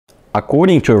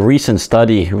According to a recent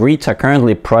study, REITs are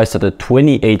currently priced at a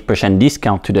 28%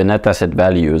 discount to the net asset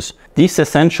values. This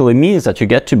essentially means that you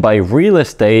get to buy real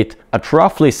estate at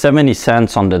roughly 70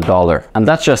 cents on the dollar. And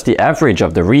that's just the average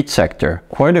of the REIT sector.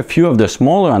 Quite a few of the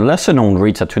smaller and lesser known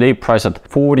REITs are today priced at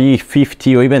 40,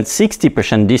 50 or even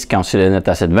 60% discounts to the net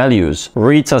asset values.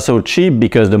 REITs are so cheap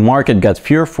because the market got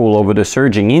fearful over the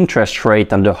surging interest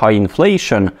rate and the high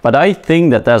inflation. But I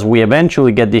think that as we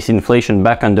eventually get this inflation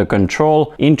back under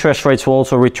control, interest rates will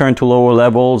also return to lower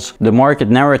levels, the market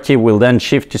narrative will then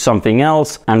shift to something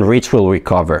else and REITs will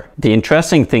recover. The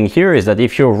interesting thing here is that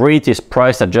if your REIT is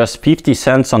priced at just 50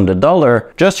 cents on the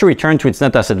dollar, just to return to its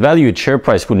net asset value, its share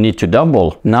price would need to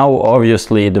double. Now,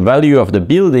 obviously, the value of the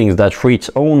buildings that REITs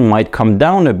own might come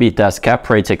down a bit as cap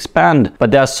rates expand,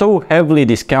 but they are so heavily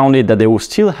discounted that they will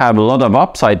still have a lot of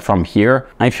upside from here.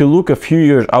 And if you look a few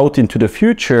years out into the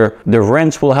future, the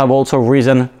rents will have also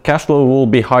risen, cash flow will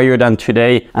be higher than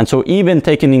today, and so even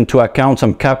taking into account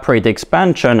some cap rate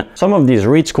expansion, some of these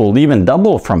REITs could even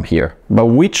double from here. But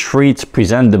which REITs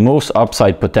present the most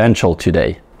upside potential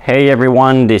today? Hey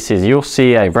everyone, this is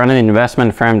Jussi. I run an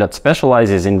investment firm that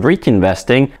specializes in REIT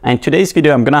investing, and in today's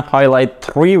video I'm gonna highlight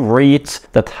 3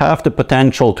 REITs that have the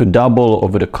potential to double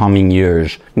over the coming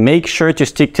years. Make sure to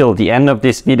stick till the end of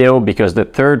this video because the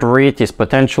third REIT is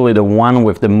potentially the one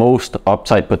with the most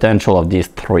upside potential of these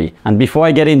 3. And before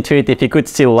I get into it, if you could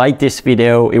still like this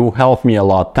video, it will help me a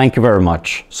lot. Thank you very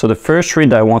much. So the first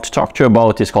REIT I want to talk to you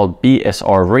about is called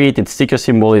BSR REIT. Its ticker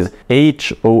symbol is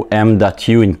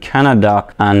HOM.U in Canada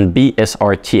and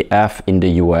BSRTF in the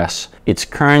US. It's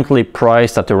currently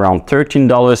priced at around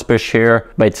 $13 per share,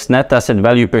 but its net asset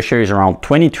value per share is around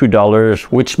 $22,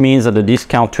 which means that the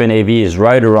discount to NAV is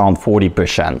right around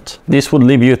 40%. This would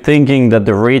leave you thinking that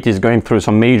the REIT is going through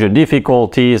some major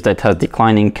difficulties, that has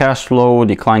declining cash flow,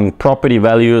 declining property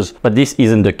values, but this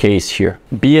isn't the case here.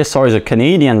 BSR is a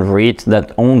Canadian REIT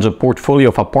that owns a portfolio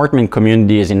of apartment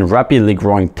communities in rapidly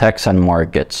growing Texan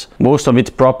markets. Most of its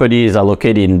properties are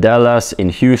located in Dallas, in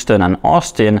Houston and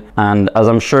Austin, and as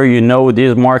I'm sure you know,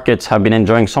 these markets have been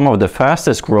enjoying some of the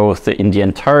fastest growth in the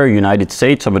entire United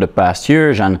States over the past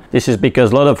years, and this is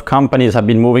because a lot of companies have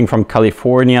been moving from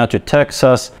California to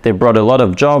Texas. They brought a lot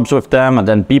of jobs with them, and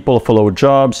then people follow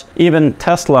jobs. Even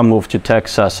Tesla moved to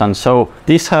Texas, and so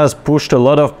this has pushed a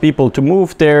lot of people to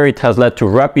move there. It has led to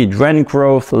rapid rent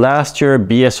growth. Last year,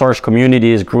 BSR's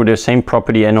communities grew their same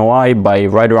property NOI by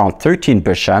right around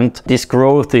 13%. This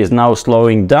growth is now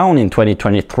slowing down in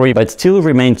 2023, but still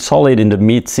remains solid in the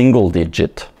mid-single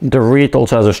digit. The REIT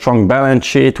also has a strong balance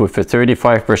sheet with a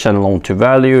 35% loan to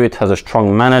value. It has a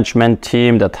strong management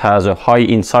team that has a high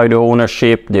insider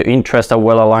ownership. The interests are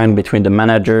well aligned between the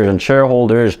managers and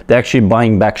shareholders. They're actually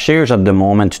buying back shares at the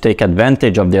moment to take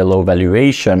advantage of their low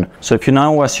valuation. So if you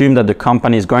now assume that the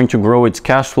company is going to grow its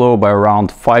cash flow by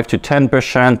around 5 to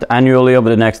 10% annually over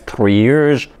the next 3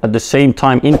 years, at the same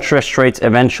time interest rates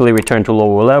eventually return to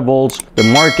lower levels,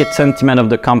 the market sentiment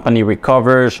of the company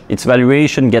recovers, its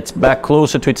valuation gets back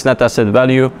closer to its net asset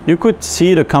value, you could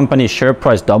see the company's share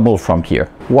price double from here.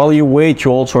 While you wait,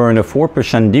 you also earn a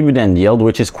 4% dividend yield,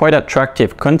 which is quite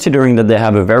attractive considering that they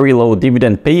have a very low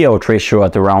dividend payout ratio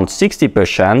at around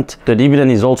 60%. The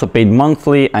dividend is also paid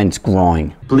monthly and it's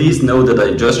growing. Please note that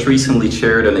I just recently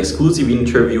shared an exclusive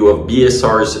interview of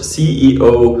BSR's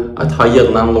CEO at High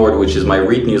Yield Landlord, which is my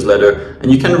REIT newsletter,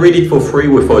 and you can read it for free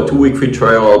with a 2-week free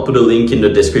trial. I'll put a link in the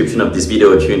description of this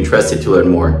video if you're interested to learn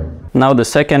more. Now the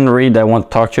second REIT I want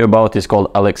to talk to you about is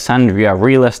called Alexandria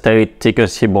Real Estate, ticker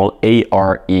symbol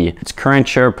ARE. Its current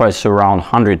share price is around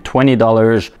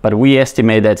 $120, but we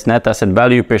estimate that its net asset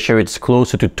value per share is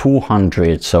closer to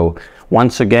 $200. So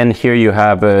once again, here you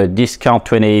have a discount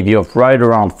to NAV of right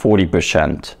around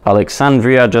 40%.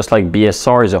 Alexandria, just like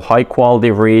BSR, is a high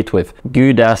quality REIT with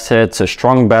good assets, a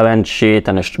strong balance sheet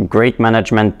and a great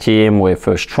management team with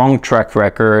a strong track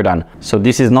record. And so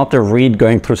this is not a REIT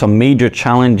going through some major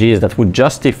challenges that would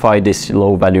justify this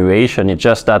low valuation. It's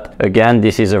just that, again,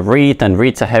 this is a REIT and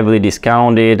REITs are heavily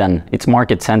discounted and its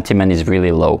market sentiment is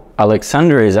really low.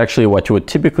 Alexandria is actually what you would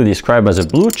typically describe as a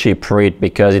blue chip REIT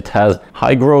because it has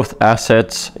high growth assets.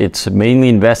 It's mainly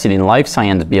invested in life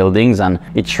science buildings and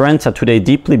its rents are today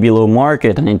deeply below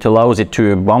market, and it allows it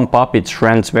to bump up its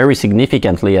rents very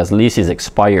significantly as leases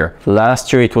expire.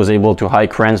 Last year it was able to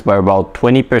hike rents by about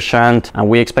 20% and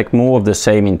we expect more of the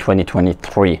same in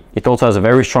 2023. It also has a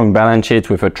very strong balance sheet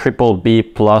with a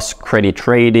BBB+ credit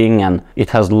rating and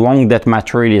it has long debt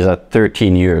maturities at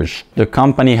 13 years. The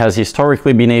company has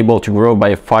historically been able to grow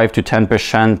by 5 to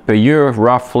 10% per year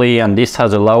roughly, and this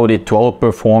has allowed it to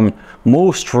outperform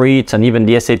most REITs and even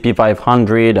the S&P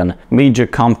 500 and major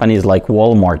companies like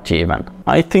Walmart even.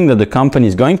 I think that the company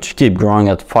is going to keep growing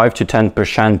at 5 to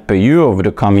 10% per year over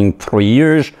the coming 3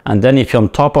 years. And then if on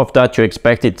top of that you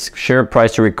expect its share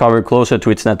price to recover closer to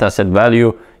its net asset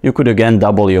value, you could again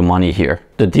double your money here.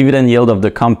 The dividend yield of the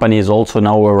company is also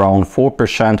now around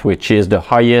 4%, which is the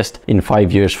highest in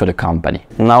 5 years for the company.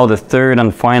 Now the third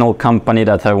and final company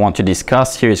that I want to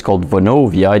discuss here is called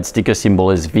Vonovia. Its ticker symbol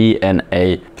is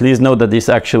VNA. Please note that this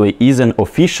actually isn't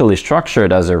officially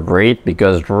structured as a REIT,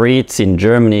 because REITs in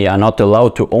Germany are not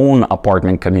allowed to own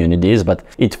apartment communities, but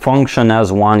it functions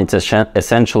as one. It's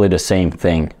essentially the same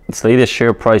thing. Its latest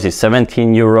share price is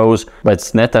 17 euros, but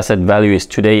its net asset value is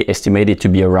today estimated to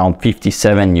be around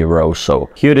 57 euros. So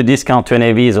here the discount to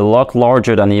NAV is a lot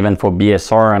larger than even for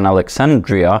BSR and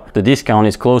Alexandria. The discount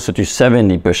is closer to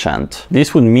 70%.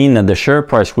 This would mean that the share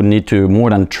price would need to more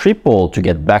than triple to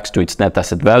get back to its net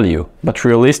asset value. But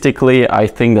realistically, I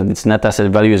think that its net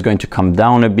asset value is going to come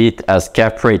down a bit as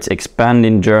cap rates expand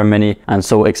in Germany, and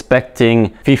so expecting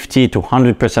 50 to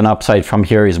 100% upside from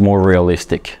here is more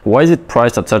realistic. Why is it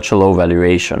priced at such a low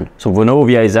valuation? So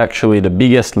Vonovia is actually the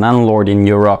biggest landlord in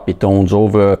Europe. It owns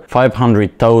over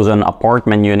 500,000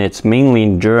 apartment units, mainly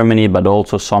in Germany, but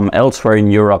also some elsewhere in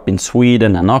Europe, in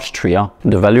Sweden and Austria.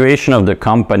 The valuation of the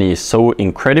company is so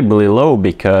incredibly low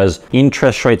because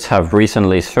interest rates have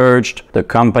recently surged, the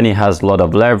company has a lot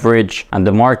of leverage, and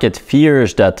the market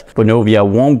fears that Vonovia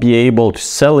won't be able to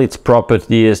sell its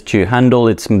properties to handle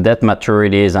its debt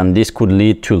maturities, and this could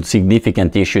lead to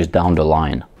significant issues down the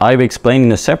line. I've explained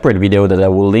in a separate video that I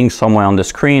will link somewhere on the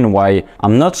screen why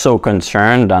I'm not so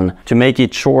concerned, and to make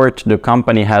it short, the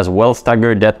company has well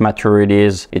staggered debt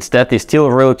maturities. Its debt is still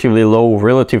relatively low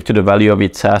relative to the value of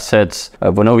its assets.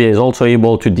 Vonovia is also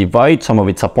able to divide some of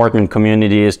its apartment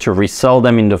communities to resell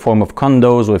them in the form of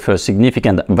condos with a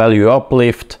significant value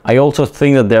uplift. I also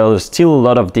think that there is still a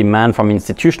lot of demand from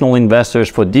institutional investors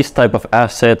for this type of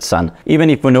assets, and even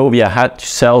if Vonovia had to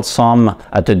sell some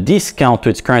at a discount to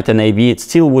its current NAV, it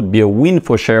still would be a win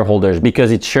for shareholders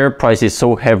because its share price is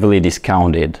so heavily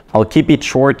discounted. I'll keep it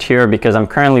short here because I'm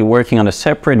currently working on a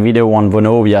separate video on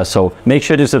Vonovia, so make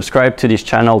sure to subscribe to this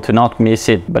channel to not miss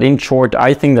it. But in short,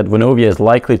 I think that Vonovia is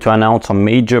likely to announce some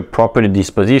major property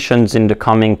dispositions in the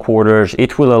coming quarters.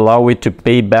 It will allow it to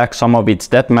pay back some of its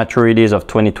debt maturities of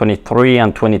 2023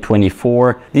 and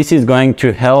 2024. This is going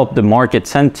to help the market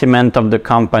sentiment of the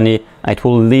company. It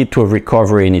will lead to a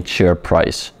recovery in its share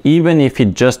price. Even if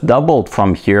it just doubled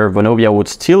from here, Vonovia would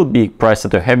still be priced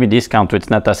at a heavy discount to its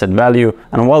net asset value,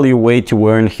 and while you wait to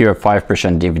earn here a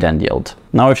 5% dividend yield.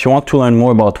 Now, if you want to learn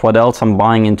more about what else I'm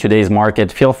buying in today's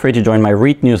market, feel free to join my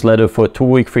REIT newsletter for a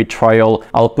 2-week free trial.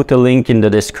 I'll put a link in the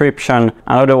description. And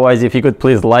otherwise, if you could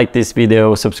please like this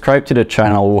video, subscribe to the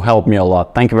channel, will help me a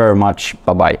lot. Thank you very much.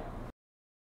 Bye-bye.